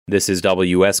This is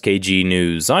WSKG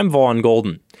News. I'm Vaughn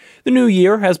Golden. The new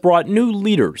year has brought new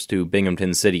leaders to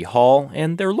Binghamton City Hall,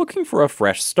 and they're looking for a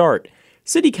fresh start.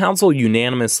 City Council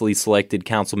unanimously selected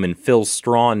Councilman Phil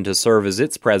Strawn to serve as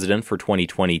its president for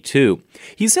 2022.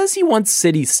 He says he wants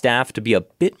city staff to be a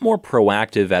bit more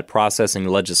proactive at processing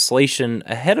legislation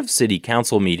ahead of city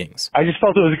council meetings. I just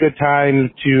felt it was a good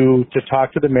time to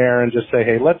talk to the mayor and just say,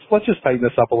 hey, let's just tighten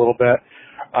this up a little bit.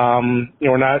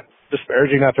 We're not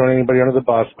disparaging, not throwing anybody under the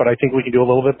bus, but I think we can do a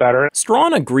little bit better.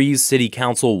 Strawn agrees City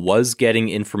Council was getting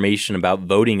information about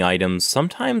voting items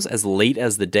sometimes as late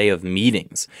as the day of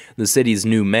meetings. The city's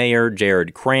new mayor,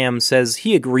 Jared Cram, says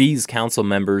he agrees council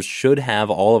members should have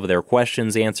all of their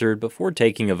questions answered before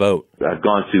taking a vote. I've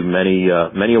gone to many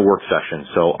a work session,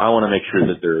 so I want to make sure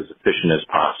that they're as efficient as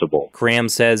possible. Cram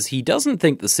says he doesn't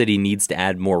think the city needs to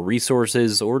add more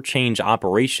resources or change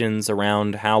operations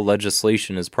around how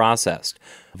legislation is processed.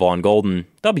 Vaughn Golden,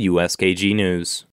 WSKG News.